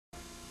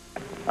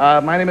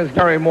My name is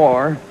Gary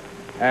Moore,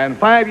 and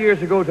 5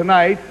 years ago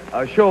tonight,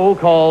 a show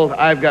called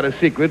I've Got a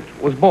Secret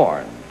was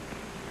born.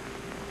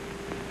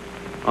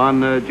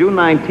 On June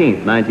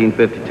 19th,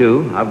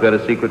 1952, I've Got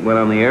a Secret went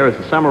on the air as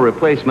a summer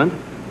replacement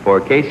for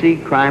Casey,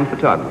 crime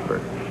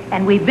photographer.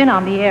 And we've been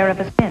on the air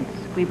ever since.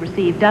 We've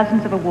received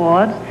dozens of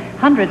awards,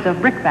 hundreds of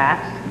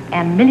brickbats,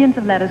 and millions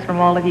of letters from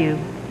all of you.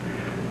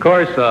 Of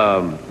course,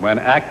 when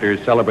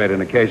actors celebrate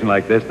an occasion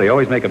like this, they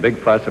always make a big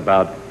fuss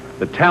about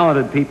the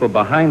talented people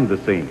behind the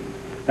scenes.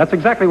 That's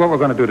exactly what we're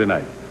going to do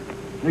tonight.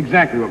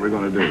 Exactly what we're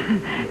going to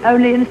do.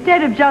 Only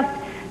instead of just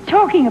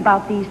talking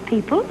about these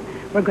people,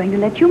 we're going to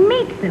let you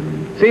meet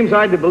them. Seems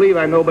hard to believe,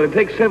 I know, but it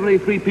takes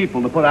 73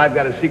 people to put I've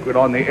Got a Secret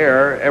on the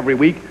air every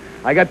week.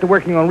 I got to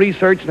working on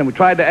research, and we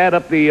tried to add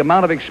up the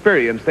amount of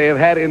experience they have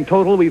had in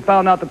total. We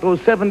found out that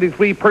those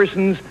 73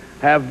 persons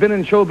have been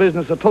in show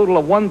business a total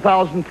of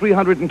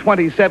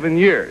 1,327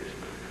 years.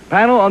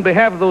 Panel, on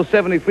behalf of those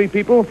 73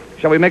 people,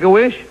 shall we make a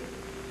wish?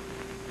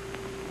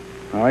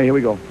 All right, here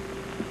we go.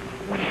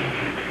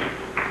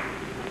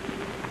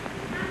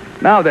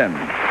 Now then.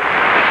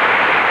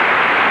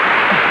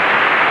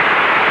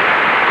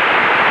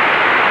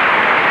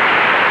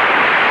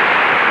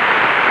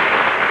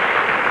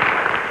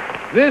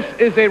 This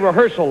is a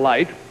rehearsal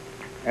light,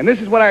 and this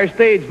is what our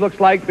stage looks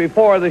like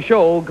before the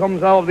show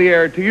comes out of the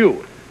air to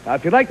you. Now,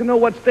 if you'd like to know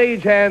what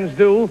stage hands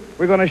do,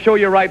 we're going to show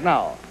you right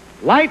now.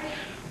 Lights.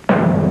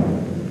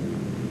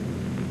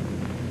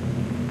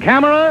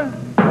 Camera.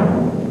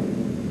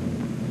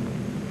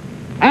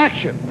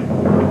 Action.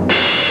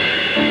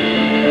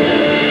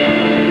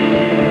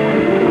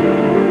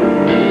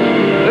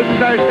 This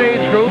is our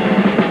stage group.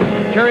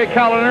 Jerry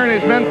Callender and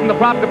his men from the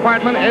prop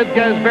department, Ed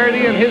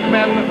Gasverdi and his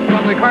men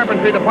from the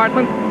carpentry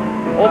department,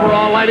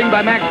 overall lighting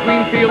by Max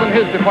Greenfield and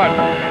his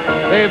department.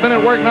 They have been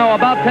at work now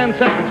about 10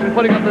 seconds in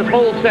putting up this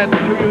whole set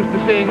that you're used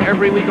to seeing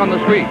every week on the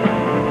street.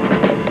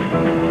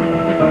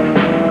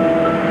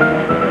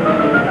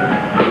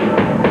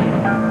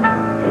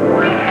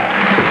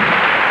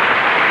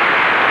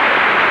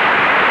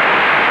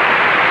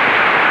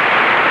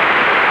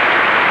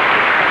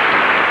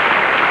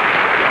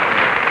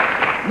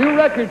 New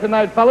record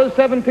tonight, fellas,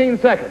 17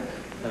 seconds.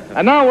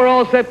 And now we're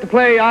all set to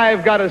play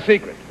I've Got a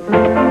Secret.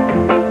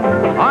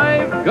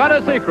 I've Got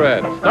a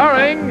Secret,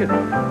 starring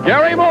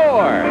Gary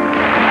Moore.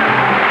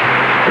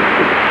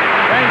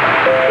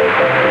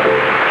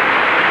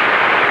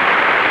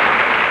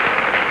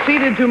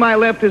 Seated to my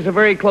left is a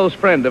very close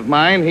friend of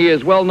mine. He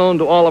is well known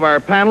to all of our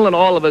panel and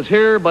all of us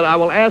here, but I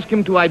will ask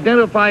him to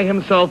identify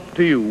himself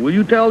to you. Will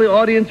you tell the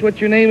audience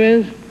what your name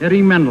is?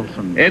 Eddie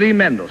Mendelson. Eddie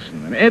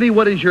Mendelson. And Eddie,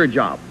 what is your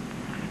job?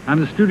 I'm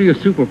the studio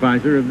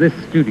supervisor of this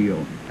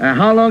studio.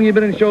 How long you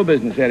been in show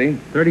business, Eddie?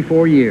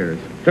 34 years.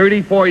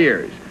 34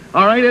 years.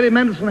 All right, Eddie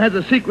Mendelson has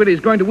a secret. He's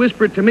going to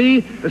whisper it to me.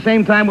 At the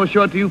same time, we'll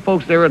show it to you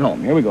folks there at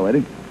home. Here we go,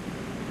 Eddie.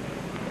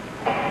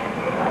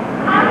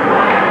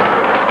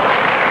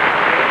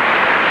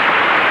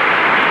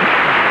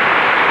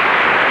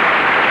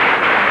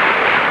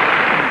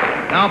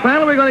 Now,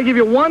 panel, we're going to give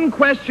you one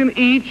question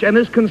each, and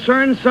this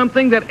concerns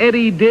something that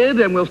Eddie did,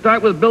 and we'll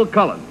start with Bill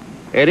Cullen.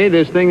 Eddie,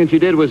 this thing that you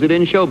did, was it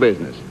in show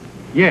business?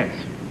 Yes.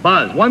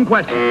 Buzz, one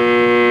question.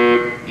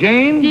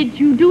 Jayne? Did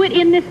you do it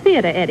in this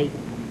theater, Eddie?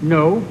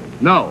 No.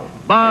 No.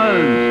 Buzz?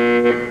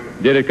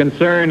 Did it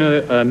concern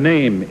a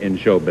name in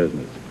show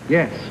business?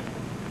 Yes.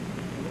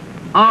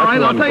 All right,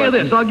 I'll one tell you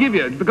question. this. I'll give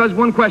you, because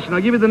one question.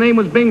 I'll give you the name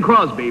was Bing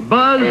Crosby.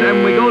 Buzz,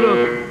 and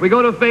we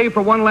go to Faye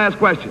for one last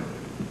question.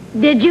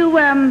 Did you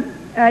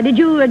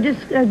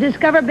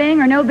discover Bing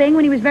or know Bing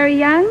when he was very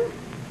young?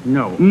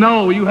 No.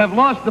 No, you have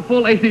lost the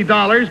full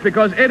 $80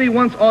 because Eddie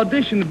once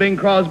auditioned Bing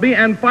Crosby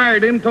and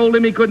fired him, told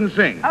him he couldn't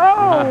sing.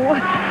 Oh.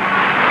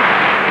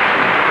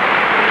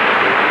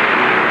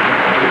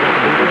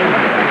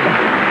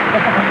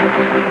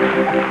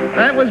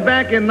 That was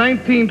back in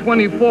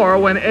 1924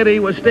 when Eddie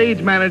was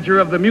stage manager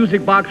of the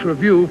Music Box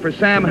Review for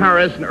Sam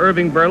Harris and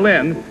Irving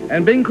Berlin,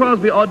 and Bing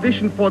Crosby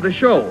auditioned for the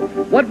show.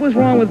 What was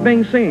wrong with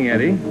Bing singing,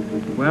 Eddie?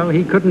 Well,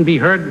 he couldn't be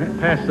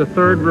heard past the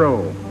third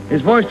row.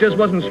 His voice just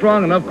wasn't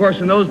strong enough. Of course,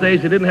 in those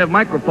days, they didn't have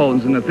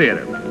microphones in the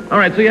theater. All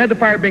right, so you had to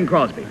fire Bing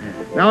Crosby.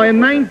 Now, in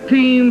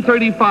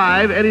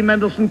 1935, Eddie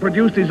Mendelson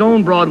produced his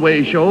own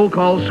Broadway show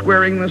called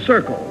Squaring the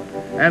Circle.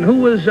 And who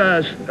was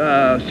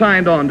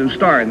signed on to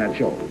star in that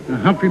show?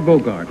 Humphrey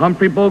Bogart.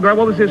 Humphrey Bogart.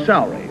 What was his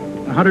salary?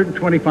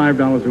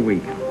 $125 a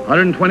week.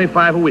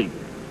 $125 a week.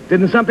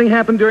 Didn't something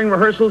happen during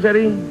rehearsals,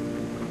 Eddie?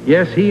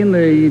 Yes, he and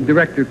the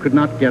director could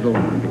not get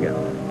along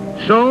together.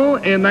 So,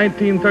 in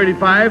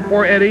 1935,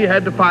 poor Eddie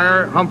had to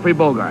fire Humphrey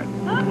Bogart.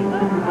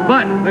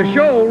 But the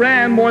show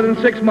ran more than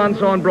 6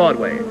 months on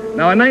Broadway.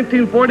 Now, in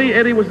 1940,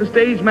 Eddie was the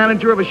stage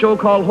manager of a show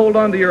called Hold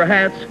On to Your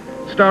Hats,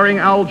 starring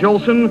Al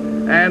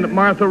Jolson and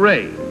Martha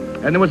Ray.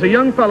 And there was a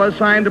young fella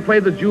signed to play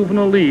the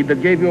juvenile lead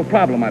that gave you a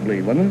problem, I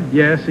believe, wasn't it?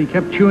 Yes, he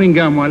kept chewing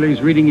gum while he was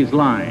reading his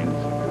lines.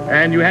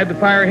 And you had to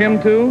fire him,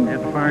 too?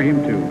 Had to fire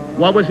him, too.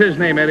 What was his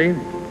name, Eddie?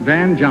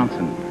 Van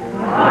Johnson.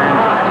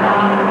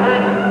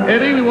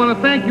 Eddie, we want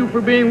to thank you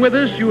for being with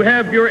us. You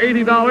have your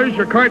 $80.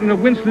 Your carton of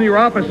Winston in your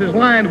office is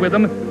lined with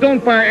them.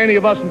 Don't fire any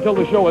of us until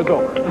the show is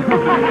over.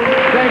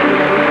 Thank you.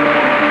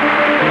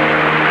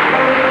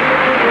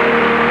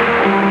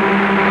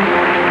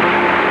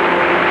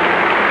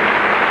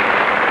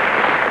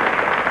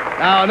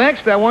 Now,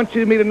 next, I want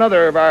you to meet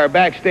another of our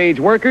backstage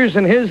workers,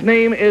 and his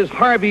name is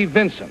Harvey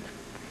Vincent.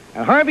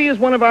 And Harvey is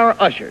one of our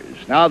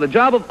ushers. Now, the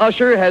job of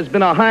usher has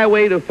been a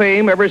highway to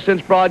fame ever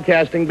since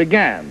broadcasting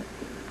began.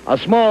 A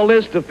small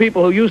list of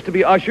people who used to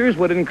be ushers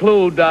would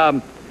include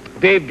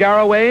Dave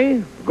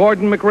Garroway,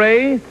 Gordon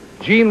McRae,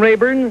 Gene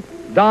Rayburn,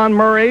 Don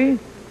Murray.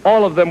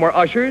 All of them were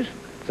ushers.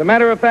 As a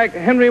matter of fact,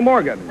 Henry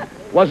Morgan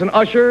was an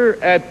usher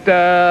at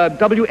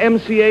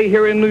WMCA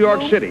here in New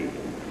York City.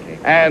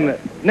 And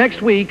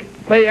next week,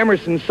 Faye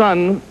Emerson's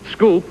son,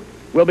 Scoop,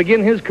 will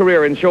begin his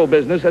career in show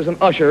business as an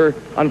usher,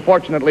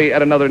 unfortunately,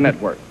 at another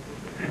network.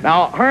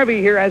 Now,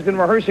 Harvey here has been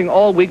rehearsing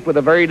all week with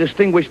a very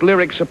distinguished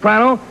lyric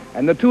soprano,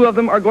 and the two of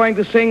them are going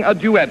to sing a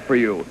duet for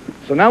you.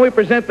 So now we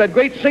present that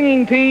great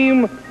singing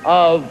team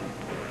of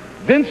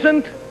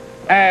Vincent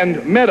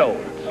and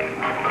Meadows.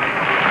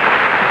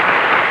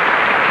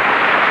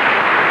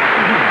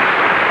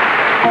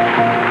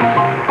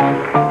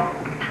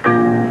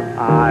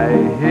 I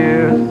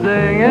hear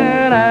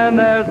singing and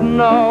there's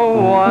no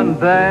one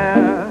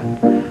there.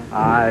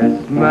 I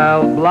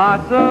smell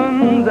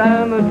blossoms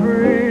and the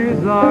trees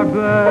are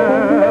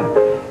bare.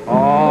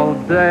 All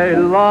day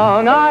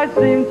long I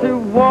seem to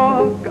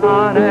walk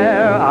on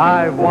air.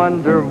 I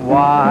wonder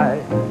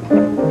why.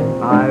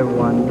 I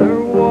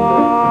wonder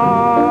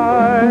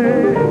why.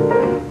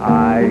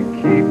 I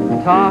keep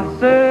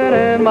tossing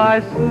in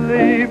my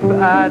sleep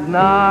at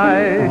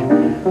night.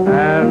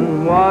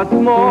 And what's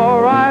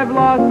more, I've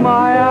lost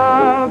my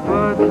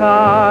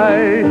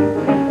appetite.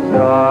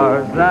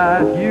 Stars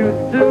that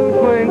used to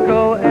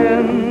twinkle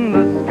in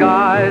the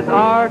skies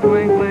are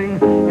twinkling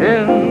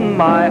in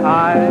my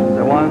eyes.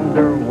 I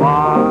wonder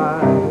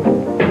why.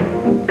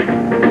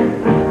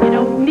 You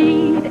don't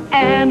need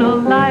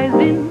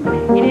analyzing.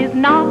 It is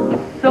not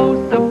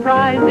so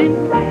surprising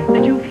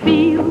that you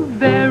feel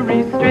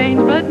very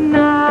strange but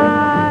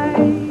nice.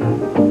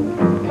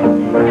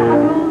 Your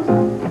heart goes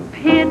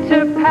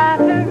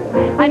pitter-patter.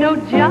 I know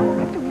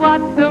just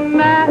what's the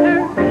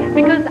matter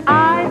because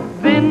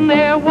I've been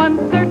there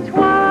once or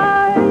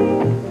twice.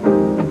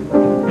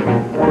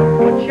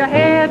 Put your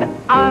head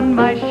on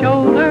my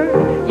shoulder.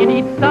 You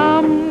need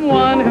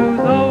someone who's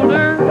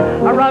older.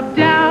 Or rub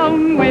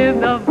down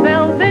with a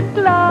velvet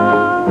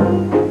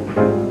glove.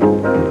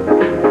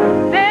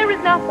 There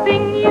is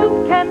nothing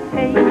you can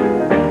take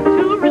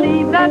to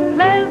relieve that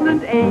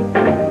pleasant ache.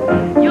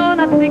 You're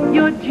not sick,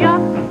 you're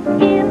just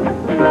in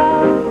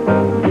love.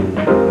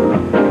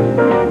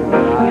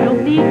 You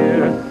don't need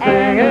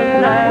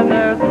and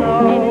there's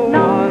no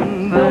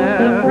one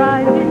there.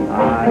 I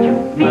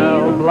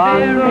smell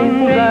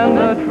blossoms and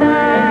the trees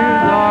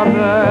are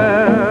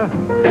bare.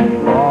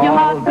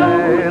 All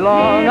day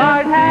long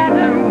I seem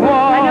to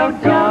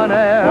walk on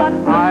air. I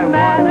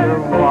wonder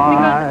why.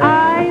 Because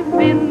I've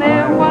been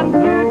there once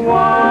or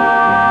twice.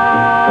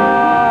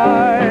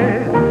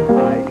 I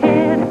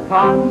keep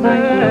tossing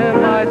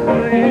in my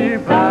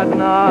sleep at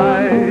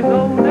night.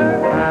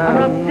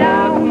 And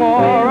what's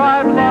more,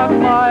 I've lost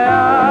my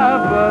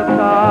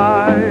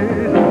appetite.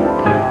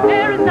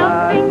 There is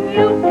nothing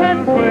you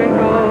can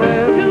twinkle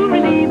in to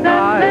relieve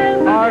that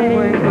pleasant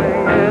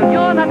ache.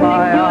 You're not sick,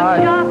 you're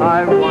just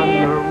I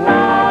wonder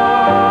why.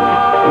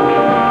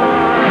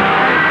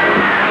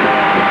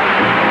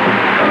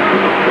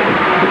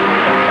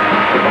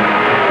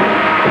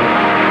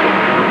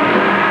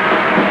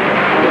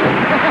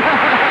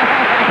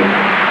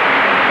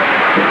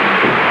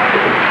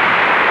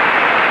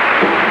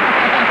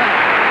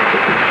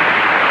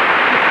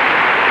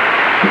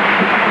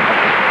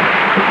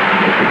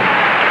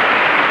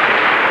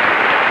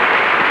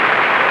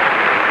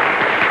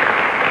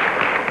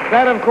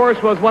 That, of course,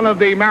 was one of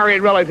the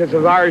married relatives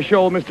of our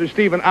show, Mr.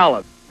 Stephen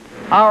Allen.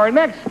 Our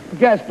next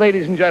guest,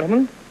 ladies and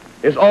gentlemen,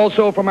 is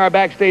also from our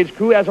backstage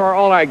crew, as are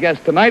all our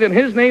guests tonight, and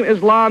his name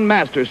is Lon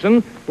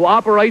Masterson, who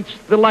operates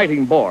the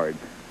lighting board.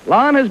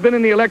 Lon has been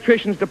in the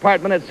electricians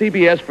department at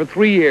CBS for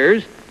 3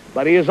 years,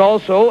 but he is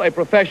also a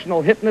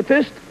professional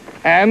hypnotist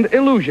and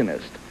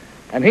illusionist.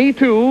 And he,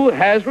 too,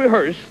 has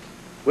rehearsed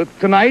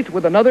tonight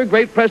with another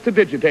great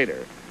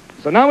prestidigitator.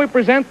 So now we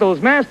present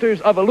those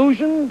masters of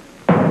illusion.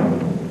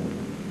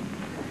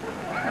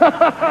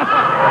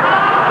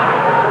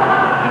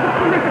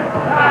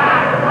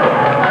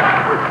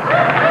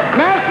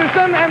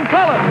 Masterson and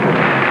Cullen.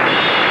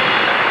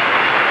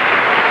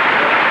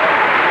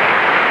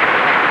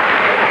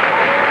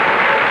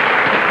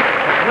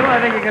 Bill, I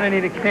think you're going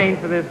to need a cane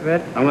for this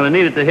bit. I'm going to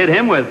need it to hit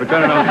him with for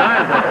turning those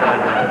tires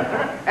upside down.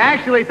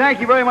 Actually, thank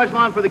you very much,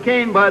 Lon, for the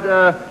cane, but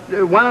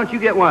why don't you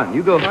get one?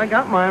 You go. I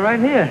got mine right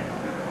here.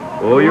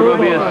 Oh, you're going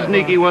to be a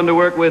sneaky one to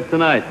work with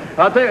tonight.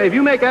 I'll tell you, if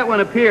you make that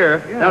one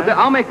appear, now,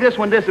 I'll make this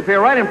one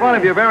disappear right in front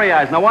of your very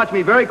eyes. Now, watch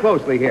me very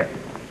closely here.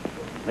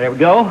 There we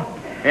go.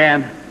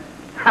 And,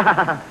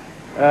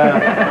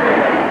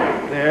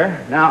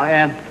 there. Now,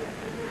 and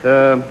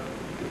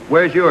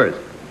Where's yours?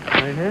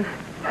 Right here.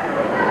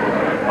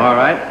 All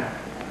right.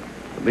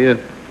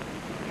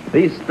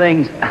 These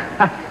things,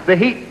 the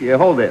heat, you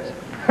hold this.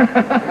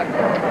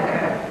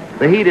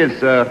 The heat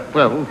is,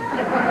 well,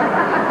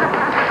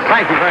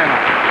 thank you very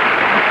much.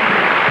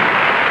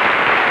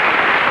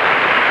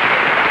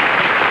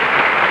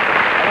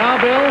 Now,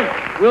 Bill,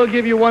 we'll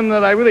give you one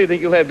that I really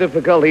think you'll have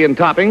difficulty in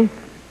topping.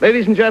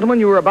 Ladies and gentlemen,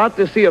 you are about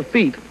to see a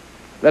feat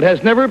that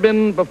has never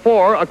been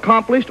before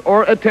accomplished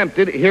or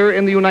attempted here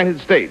in the United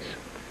States.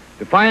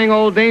 Defying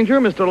all danger,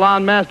 Mr.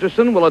 Lon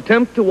Masterson will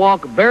attempt to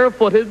walk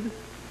barefooted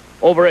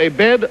over a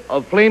bed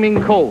of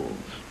flaming coals.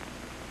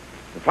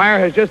 The fire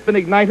has just been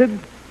ignited.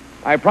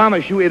 I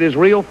promise you it is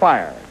real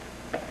fire.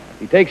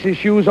 He takes his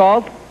shoes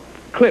off.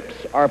 Clips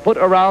are put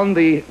around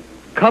the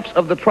cuffs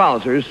of the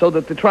trousers so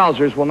that the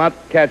trousers will not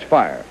catch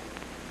fire.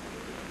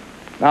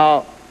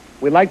 Now,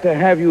 we'd like to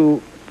have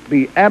you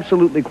be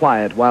absolutely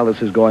quiet while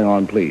this is going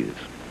on, please.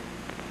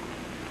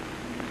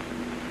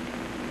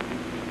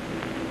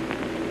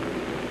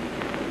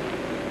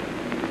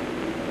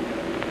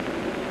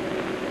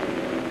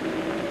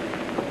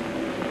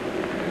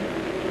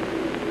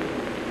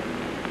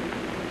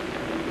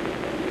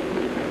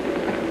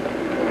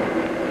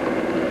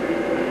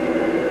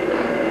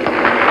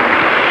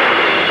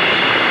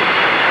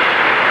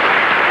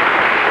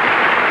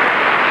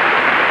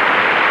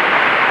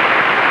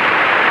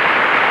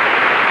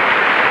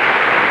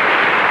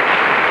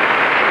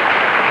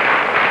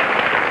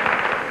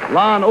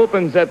 Lon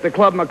opens at the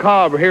Club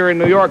Macabre here in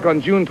New York on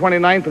June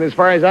 29th, and as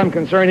far as I'm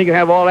concerned, he can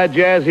have all that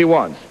jazz he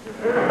wants.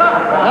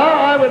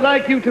 Now, I would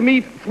like you to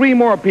meet 3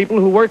 more people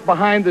who work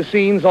behind the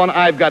scenes on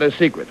I've Got a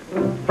Secret.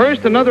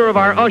 First, another of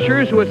our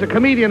ushers who is a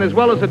comedian as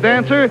well as a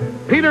dancer,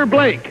 Peter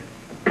Blake.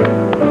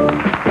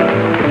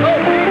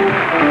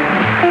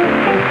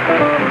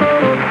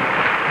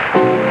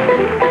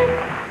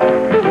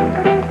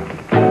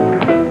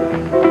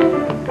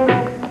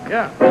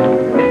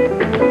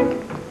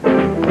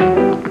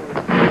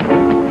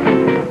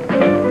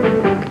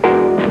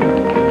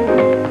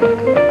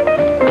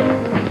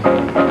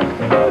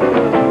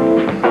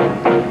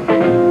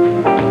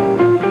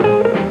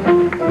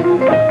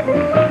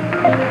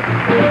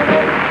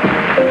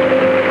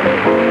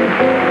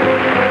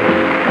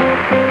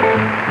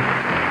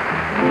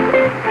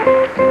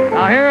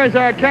 Here's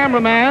our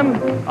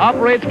cameraman,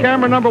 operates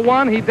camera number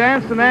 1. He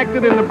danced and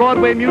acted in the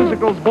Broadway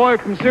musicals Boy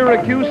from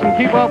Syracuse and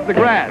Keep Off the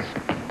Grass.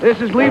 This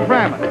is Lee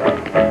Framan.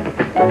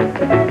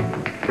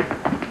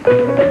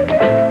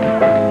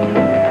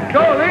 Go,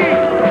 Lee!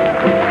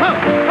 Ho,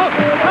 ho,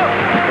 ho.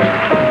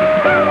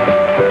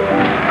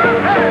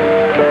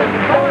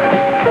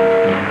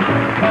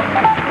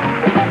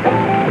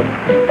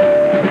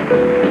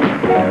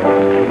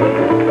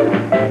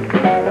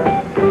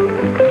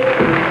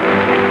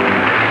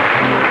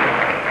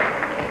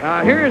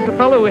 Here's the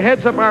fellow who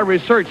heads up our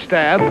research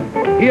staff.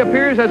 He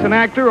appears as an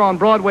actor on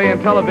Broadway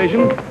and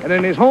television, and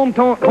in his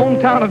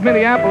hometown of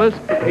Minneapolis,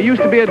 he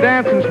used to be a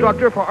dance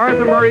instructor for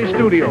Arthur Murray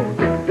Studios.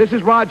 This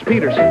is Roger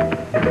Peterson.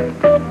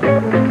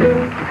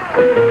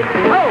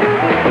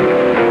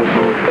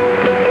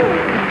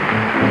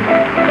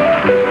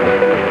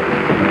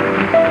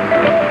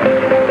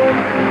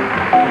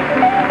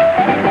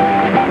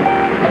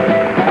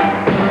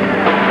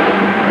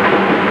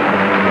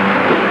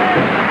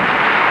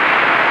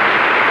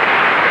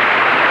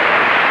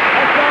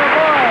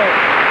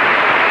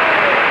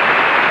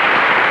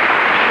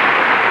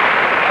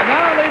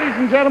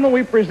 Gentlemen,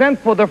 we present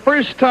for the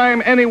first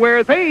time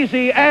anywhere,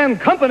 Faye and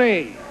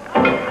Company.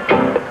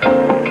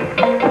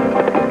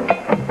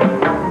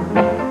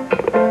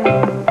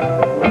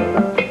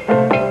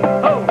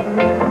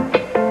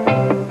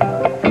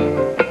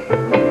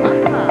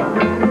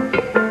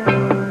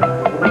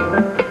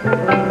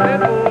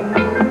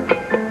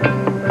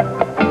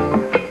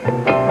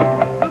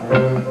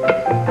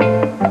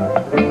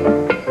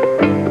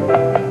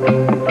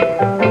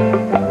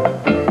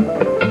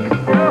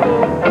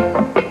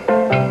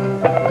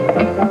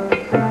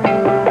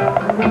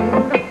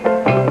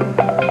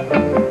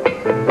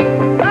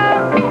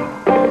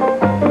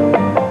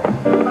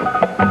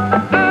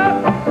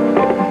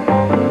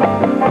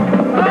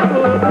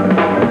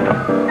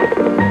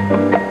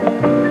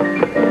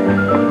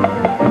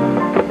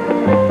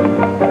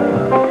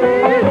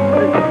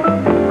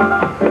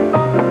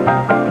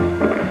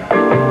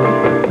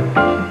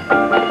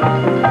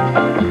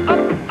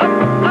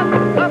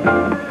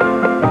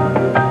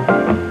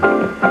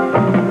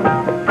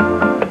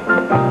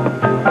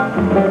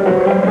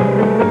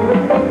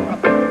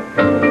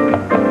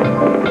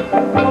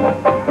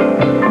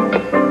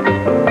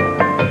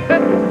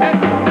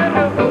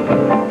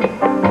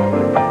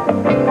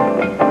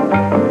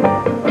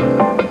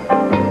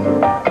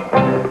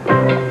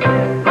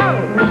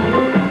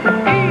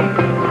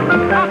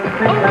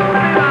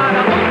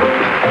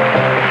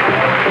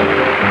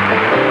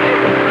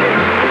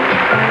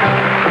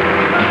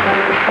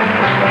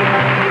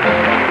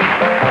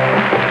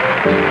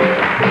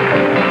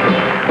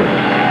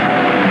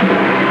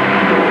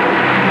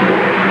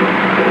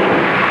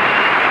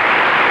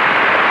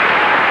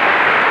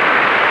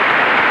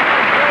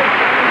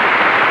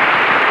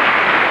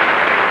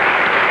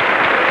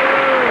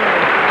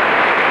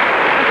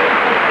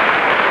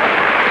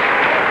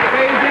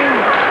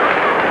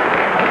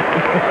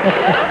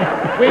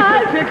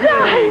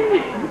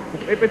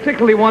 We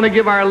particularly want to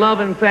give our love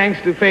and thanks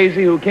to Faye,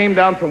 who came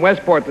down from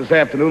Westport this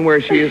afternoon,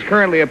 where she is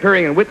currently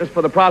appearing in witness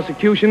for the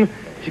prosecution.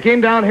 She came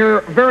down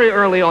here very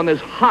early on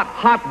this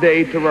hot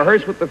day to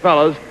rehearse with the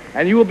fellows,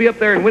 and you will be up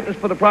there in witness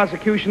for the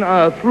prosecution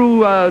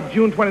through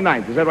June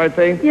 29th. Is that right,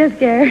 Faye? Yes,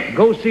 Gary.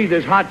 Go see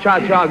this hot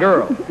cha-cha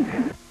girl.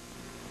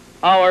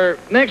 Our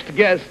next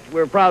guest,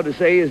 we're proud to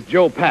say, is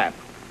Joe Papp.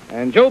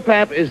 And Joe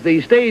Papp is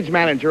the stage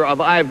manager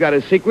of I've Got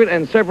a Secret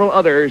and several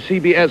other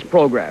CBS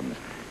programs.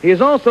 He is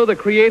also the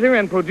creator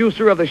and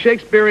producer of the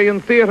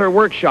Shakespearean Theater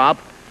Workshop,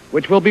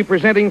 which will be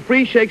presenting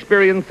free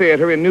Shakespearean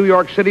theater in New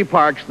York City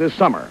parks this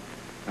summer.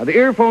 Now, the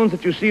earphones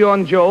that you see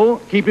on Joe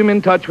keep him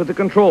in touch with the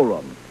control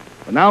room.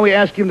 But now we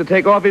ask him to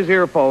take off his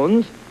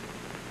earphones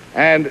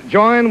and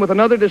join with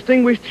another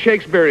distinguished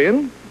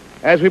Shakespearean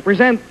as we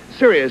present,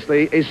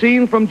 seriously, a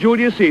scene from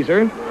Julius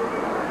Caesar.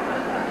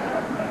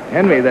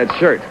 Hand me that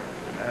shirt.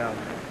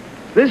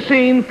 This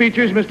scene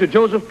features Mr.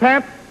 Joseph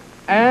Papp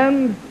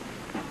and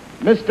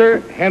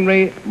Mr.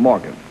 Henry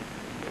Morgan.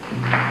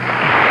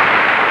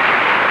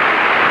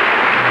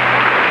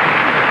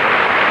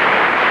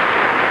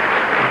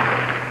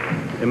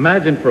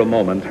 Imagine for a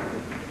moment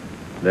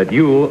that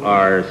you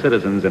are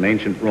citizens in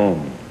ancient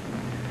Rome.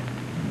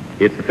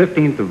 It's the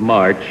 15th of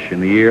March in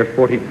the year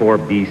 44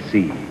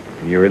 B.C.,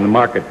 and you're in the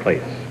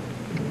marketplace.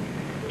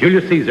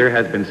 Julius Caesar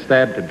has been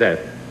stabbed to death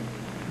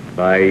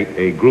by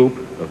a group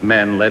of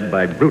men led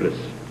by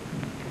Brutus.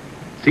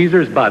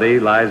 Caesar's body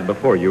lies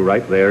before you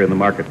right there in the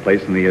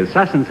marketplace, and the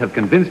assassins have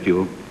convinced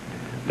you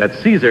that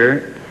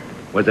Caesar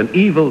was an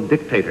evil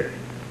dictator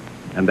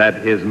and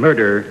that his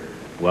murder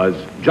was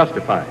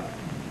justified.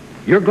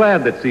 You're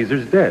glad that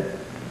Caesar's dead.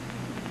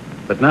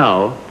 But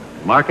now,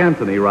 Marc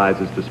Antony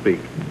rises to speak.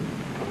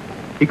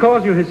 He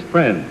calls you his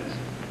friends,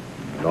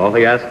 and all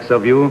he asks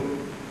of you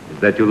is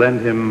that you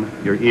lend him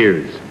your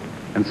ears.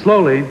 And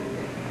slowly,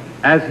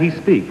 as he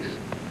speaks,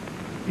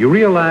 you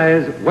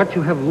realize what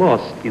you have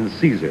lost in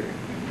Caesar,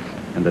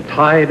 and the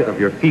tide of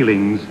your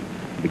feelings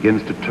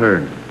begins to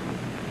turn.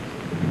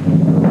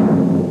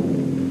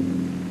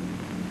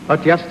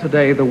 But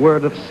yesterday the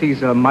word of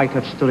Caesar might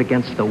have stood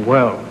against the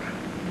world.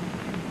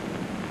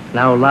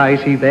 Now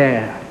lies he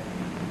there,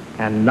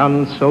 and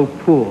none so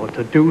poor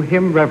to do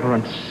him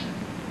reverence.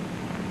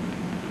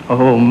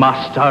 Oh,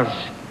 masters,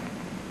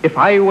 if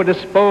I were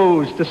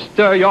disposed to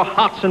stir your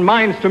hearts and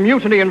minds to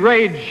mutiny and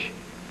rage,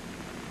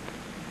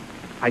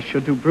 I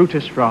should do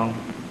Brutus wrong,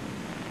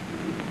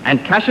 and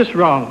Cassius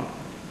wrong.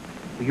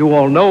 You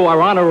all know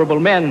are honorable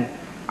men.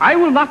 I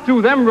will not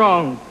do them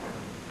wrong.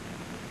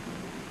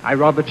 I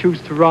rather choose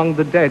to wrong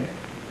the dead,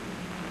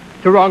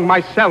 to wrong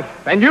myself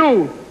and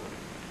you,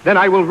 than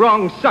I will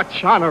wrong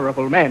such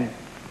honorable men.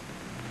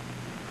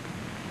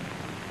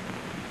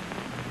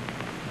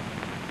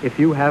 If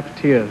you have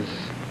tears,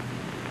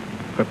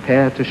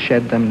 prepare to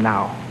shed them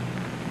now.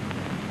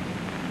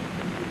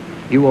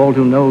 You all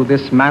do know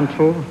this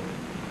mantle.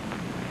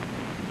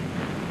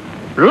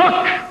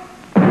 Look!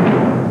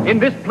 In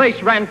this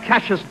place ran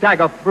Cassius'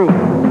 dagger through.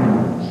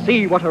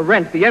 See what a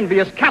rent the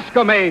envious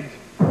Casca made.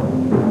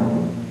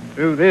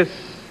 Through this,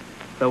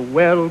 the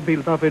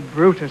well-beloved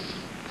Brutus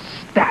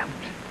stabbed.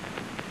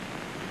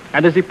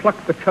 And as he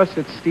plucked the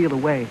cursed steel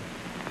away,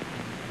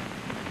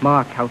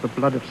 mark how the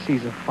blood of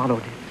Caesar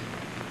followed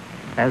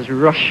it, as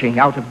rushing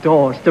out of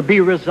doors to be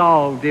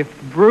resolved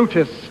if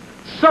Brutus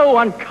so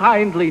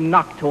unkindly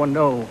knocked or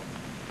no.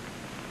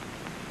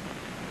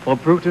 For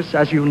Brutus,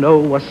 as you know,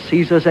 was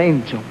Caesar's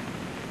angel.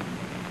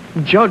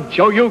 Judge,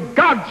 oh you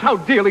gods, how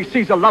dearly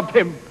Caesar loved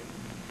him.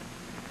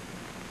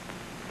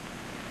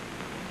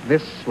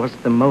 This was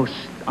the most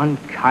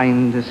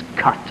unkindest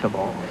cut of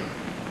all.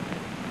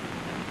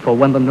 For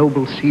when the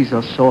noble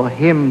Caesar saw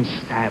him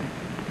stabbed,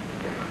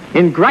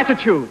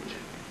 ingratitude,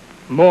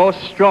 more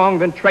strong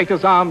than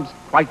traitor's arms,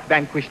 quite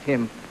vanquished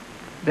him.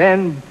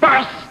 Then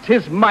burst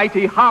his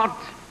mighty heart.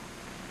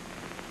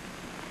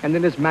 And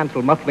in his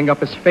mantle, muffling up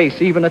his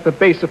face, even at the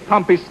base of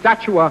Pompey's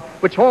statua,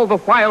 which all the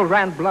while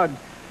ran blood,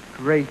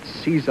 great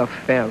Caesar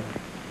fell.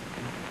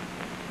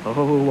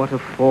 Oh, what a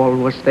fall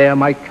was there,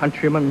 my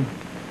countrymen.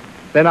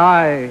 Then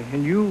I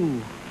and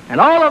you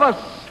and all of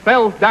us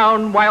fell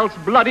down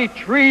whilst bloody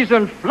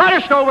treason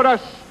flourished over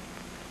us.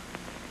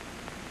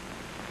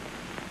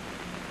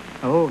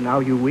 Oh, now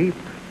you weep.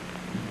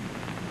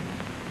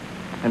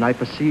 And I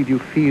perceive you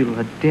feel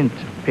a dint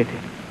of pity.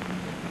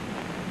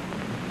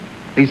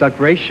 These are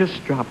gracious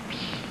drops.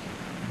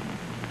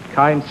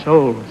 Kind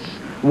souls,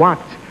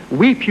 what?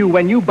 Weep you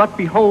when you but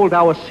behold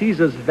our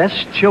Caesar's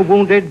vesture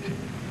wounded?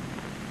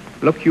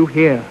 Look you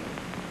here.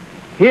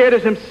 Here it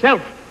is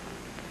himself,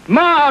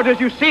 marred as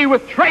you see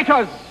with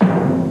traitors.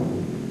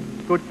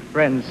 Good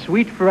friends,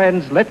 sweet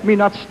friends, let me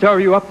not stir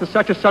you up to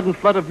such a sudden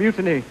flood of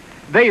mutiny.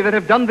 They that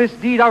have done this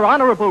deed are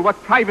honorable.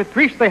 What private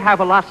griefs they have,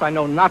 alas, I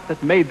know not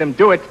that made them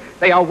do it.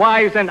 They are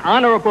wise and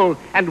honorable,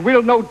 and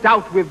will no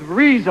doubt with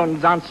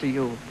reasons answer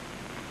you.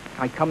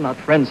 I come not,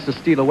 friends, to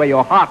steal away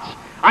your hearts.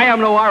 I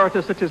am no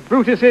orator such as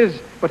Brutus is,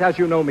 but as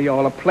you know me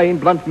all, a plain,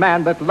 blunt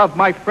man that loved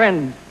my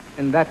friend.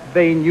 and that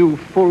they knew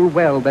full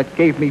well that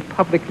gave me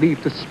public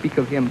leave to speak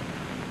of him.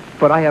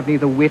 But I have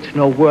neither wit,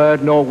 nor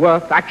word, nor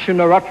worth, action,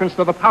 nor utterance,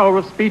 nor the power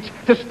of speech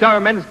to stir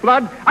men's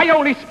blood. I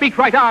only speak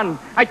right on.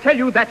 I tell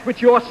you that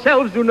which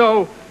yourselves do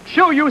know.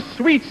 Show you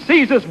sweet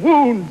Caesar's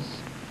wounds.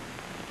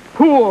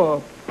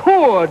 Poor,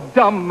 poor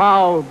dumb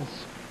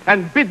mouths,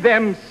 and bid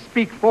them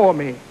speak for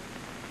me.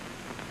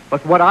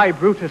 But what I,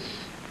 Brutus,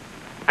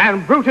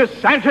 and Brutus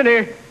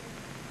Antony,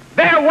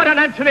 there would an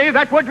Antony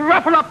that would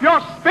ruffle up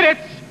your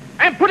spirits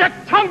and put a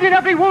tongue in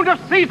every wound of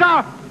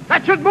Caesar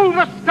that should move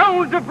the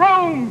stones of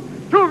Rome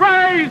to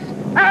rise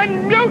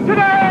and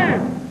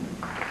mutiny!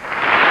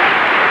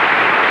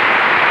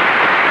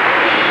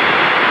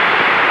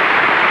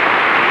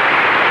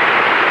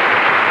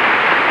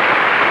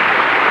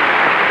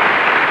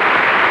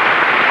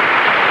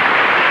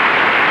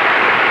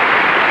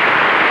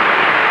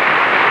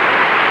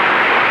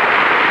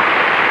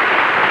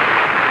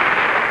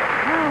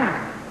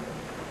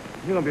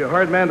 You're going to be a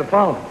hard man to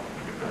follow.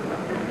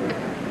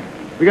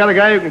 We got a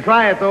guy who can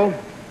try it, though.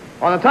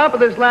 On the top of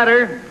this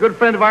ladder, a good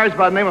friend of ours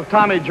by the name of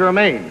Tommy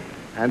Germain.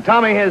 And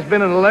Tommy has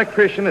been an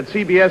electrician at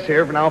CBS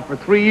here for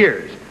 3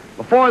 years.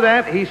 Before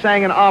that, he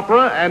sang in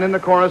opera and in the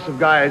chorus of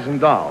Guys and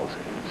Dolls.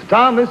 So,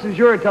 Tom, this is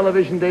your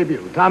television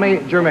debut.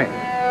 Tommy Germain.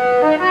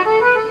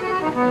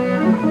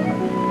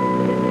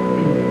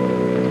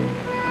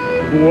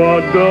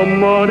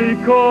 Guardamari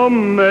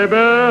come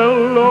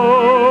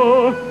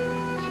bello,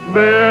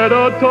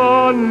 spera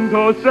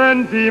tanto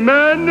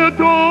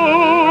sentimento,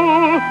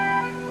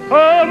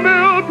 a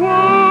mio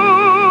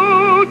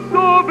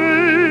tuo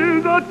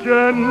vis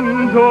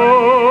accento,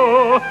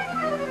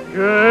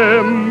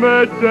 che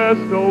me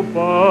desto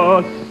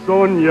fa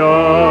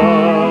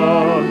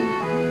sognar.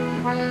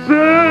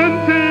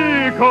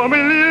 Senti come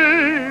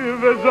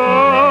lives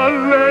a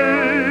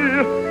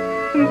lei,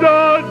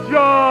 da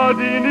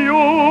giardini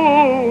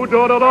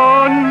odoranti,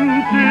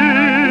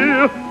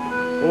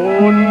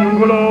 un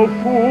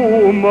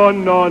profumo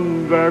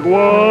non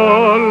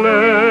veguale,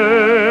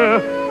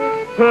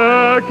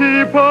 per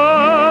chi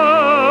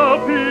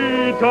palpita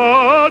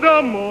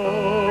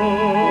d'amore.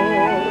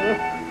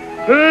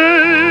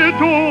 E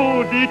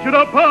tu dici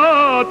da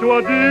patto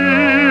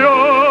addio,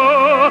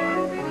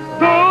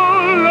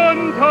 da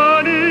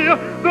lontani,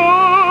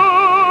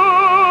 dammi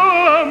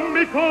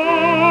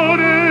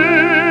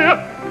cuore,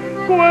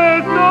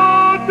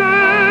 questa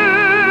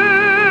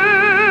terra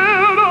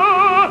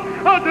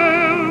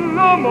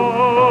dell'amore,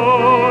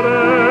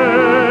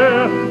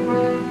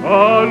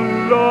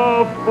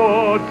 alla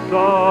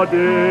forza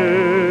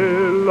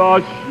della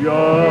scienza.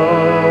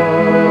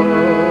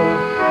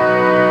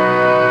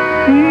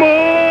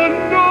 Ma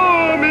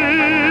non mi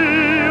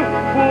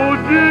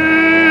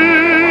fuggir,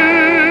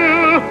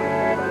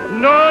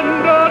 non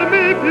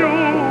darmi più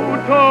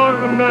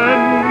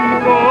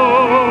tormento,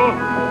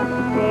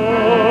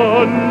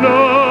 donna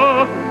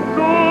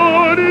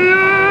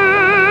Surriento,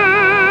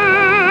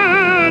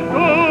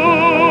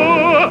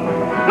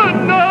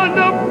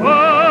 nonna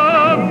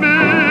fammi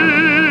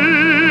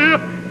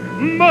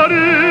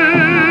morire.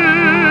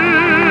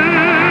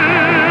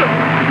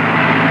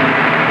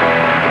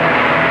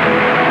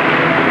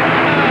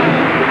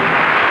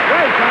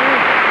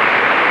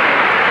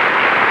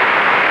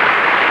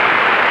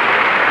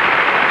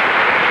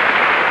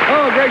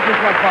 Gracious,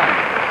 what fun.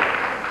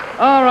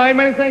 All right,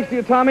 many thanks to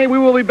you, Tommy. We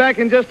will be back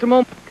in just a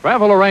moment.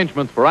 Travel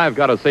arrangements for I've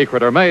Got a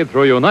Secret are made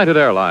through United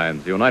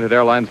Airlines. United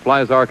Airlines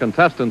flies our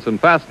contestants in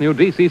fast new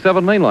DC-7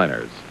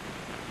 mainliners.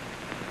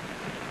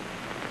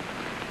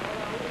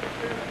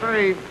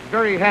 Very,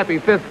 very happy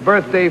 5th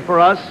birthday for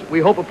us. We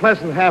hope a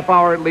pleasant half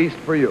hour at least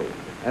for you.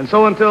 And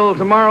so until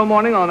tomorrow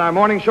morning on our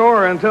morning show,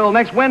 or until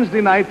next Wednesday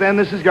night, then,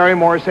 this is Gary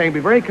Moore saying be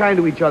very kind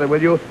to each other,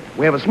 will you?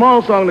 We have a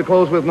small song to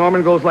close with.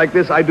 Norman goes like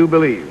this, I do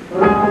believe.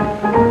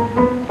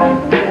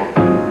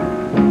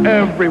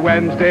 Every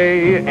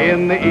Wednesday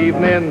in the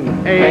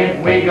evening,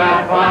 ain't we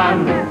got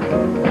fun?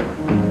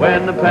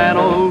 When the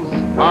panel's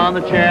on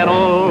the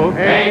channel,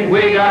 ain't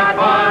we got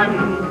fun?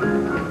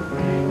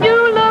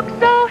 You look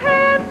so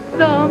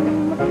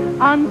handsome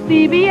on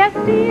CBS,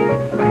 dear.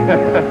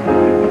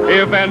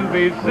 If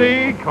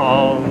NBC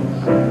calls,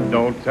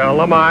 don't tell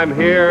them I'm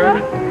here.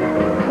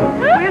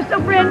 We're so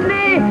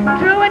friendly,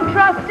 true and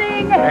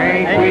trusting.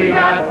 Ain't we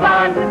got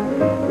fun?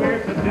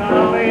 We're so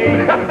jolly.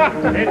 Ain't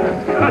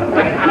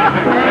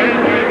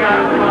we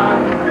got fun?